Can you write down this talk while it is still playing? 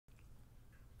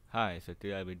Hi, so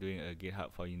today I'll be doing a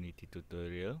GitHub for Unity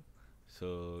tutorial.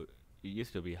 So it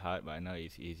used to be hard, but now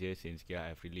it's easier since GitHub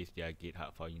have released their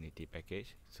GitHub for Unity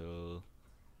package. So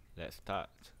let's start.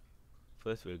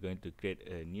 First, we're going to create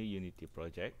a new Unity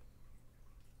project,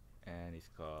 and it's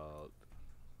called,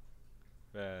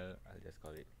 well, I'll just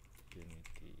call it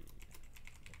Unity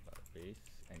mobile base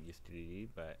and use 3D,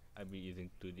 but I'll be using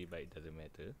 2D, but it doesn't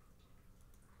matter.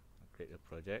 I'll create a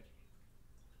project.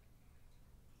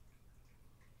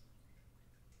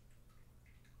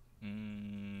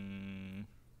 Mm,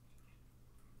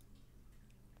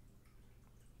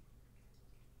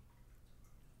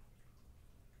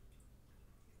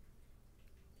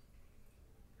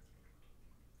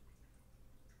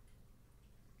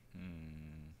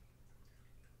 hmm.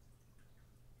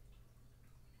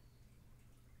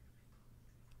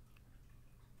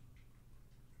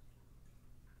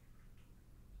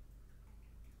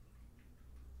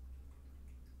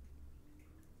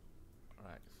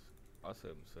 Alright,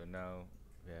 awesome. So now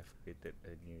we have created a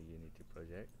new Unity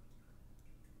project.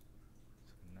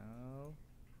 So now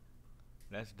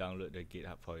let's download the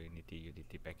GitHub for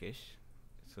Unity package.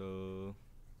 So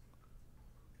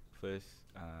first,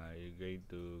 you're going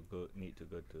to need to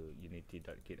go to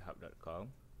unity.github.com,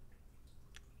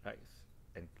 right?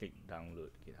 And click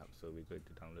download GitHub. So we're going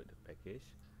to download the package.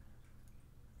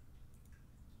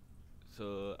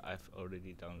 So I've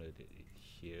already downloaded it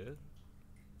here.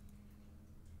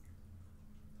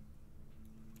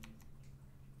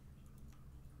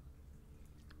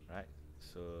 Right.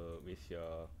 So with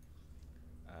your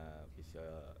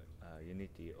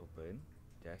Unity open,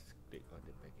 just click on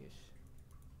the package.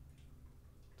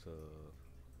 So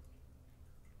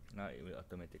now it will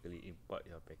automatically import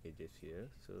your packages here.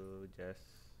 So just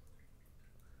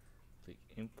click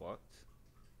import.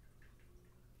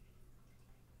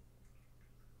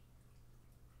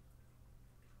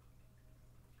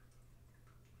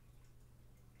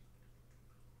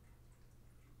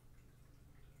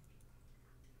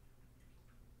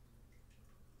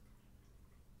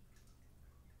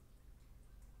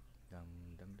 Dum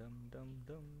dum dum dum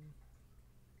dum.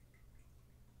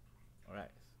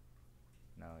 Alright.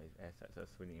 Now it has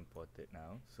successfully imported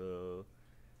now. So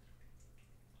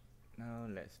now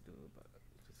let's do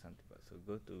something about, so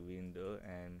go to window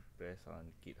and press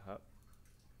on GitHub.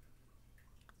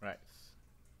 Right.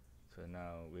 So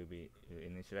now we'll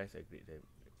initialize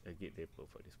a Git repo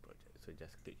for this project. So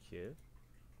just click here.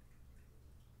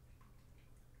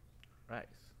 Right.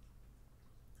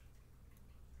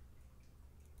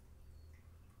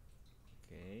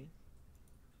 Okay.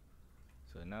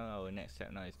 So now our next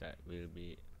step now is that will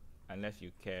be, unless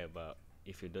you care about,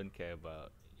 if you don't care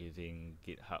about using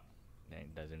GitHub, then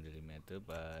it doesn't really matter.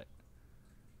 But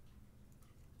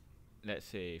let's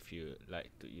say if you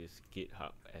like to use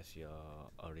GitHub as your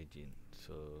origin,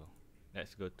 so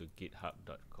let's go to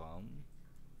github.com.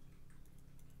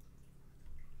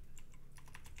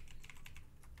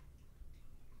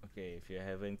 Okay, if you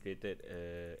haven't created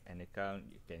an account,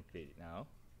 you can create it now.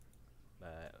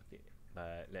 But okay,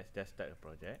 but let's just start a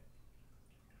project.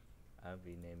 I'll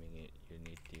be naming it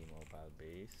Unity Mobile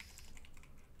Base.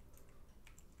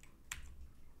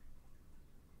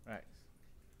 Right.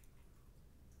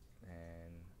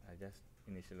 And I just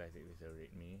initialize it with a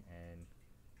readme and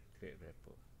create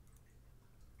repo.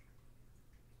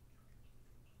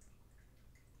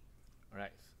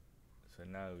 Right. So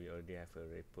now we already have a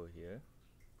repo here.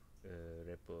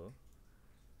 Repo.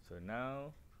 So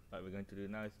now what we're going to do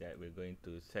now is that we're going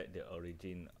to set the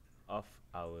origin of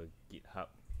our GitHub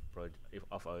project,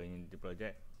 of our Unity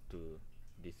project, to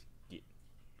this Git.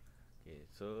 Okay,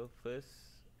 so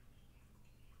first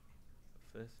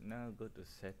now go to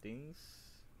settings,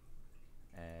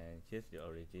 and here's the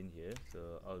origin here.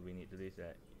 So all we need to do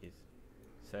is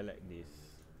select this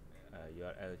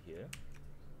URL here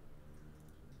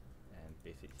and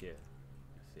paste it here.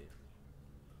 Save.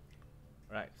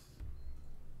 Right.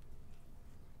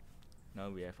 Now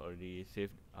we have already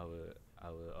saved our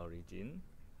origin.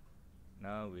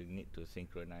 Now we need to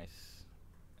synchronize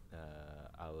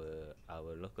our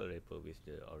local repo with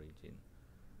the origin.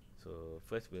 So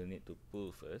first we'll need to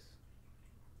pull first.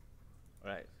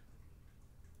 Right.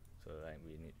 So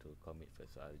we need to commit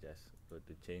first. So I'll just go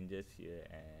to changes here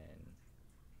and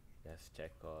just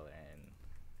check all and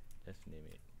just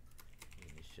name it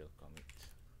initial commit.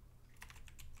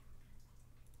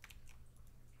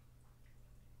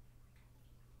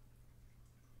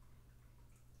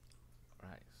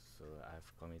 Right, so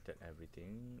I've committed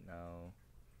everything. Now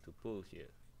to pull here.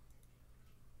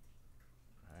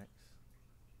 Right.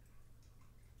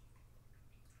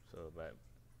 So but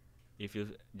if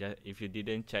you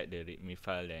didn't check the readme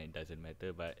file, then it doesn't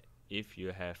matter. But if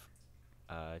you have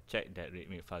checked that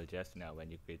readme file just now when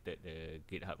you created the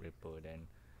GitHub repo, then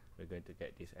we're going to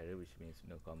get this error, which means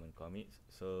no common commits.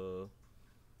 So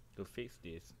to fix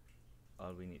this,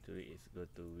 all we need to do is go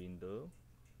to Window,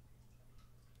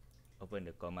 open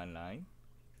the command line.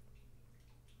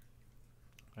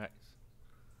 Right.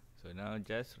 So now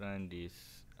just run this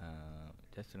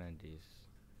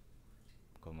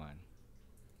command.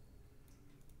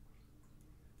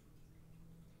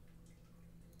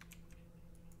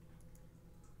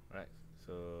 Right.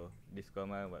 So this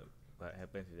command, what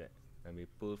happens is that when we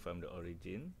pull from the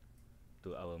origin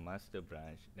to our master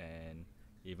branch, then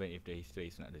even if the history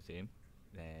is not the same,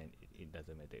 then it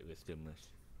doesn't matter, it will still merge.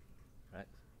 Right.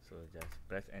 So just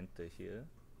press enter here.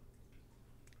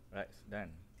 Right, done.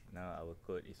 Now our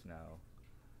code is now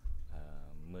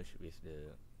merged with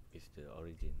the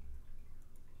origin.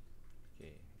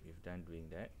 Okay, we've done doing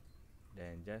that.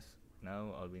 Then just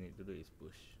now all we need to do is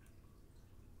push.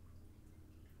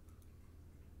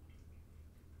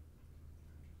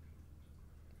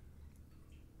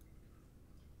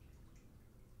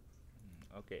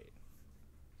 Okay,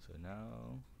 so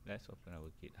now let's open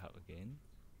our GitHub again.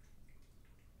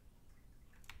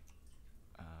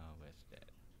 Where's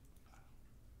that?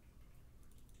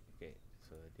 Okay,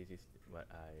 so this is what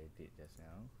I did just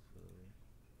now.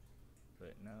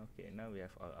 But now, okay, now we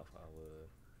have all of our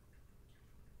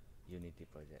Unity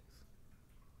projects.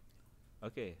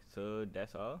 Okay, so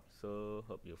that's all. So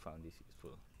hope you found this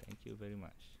useful. Thank you very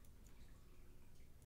much.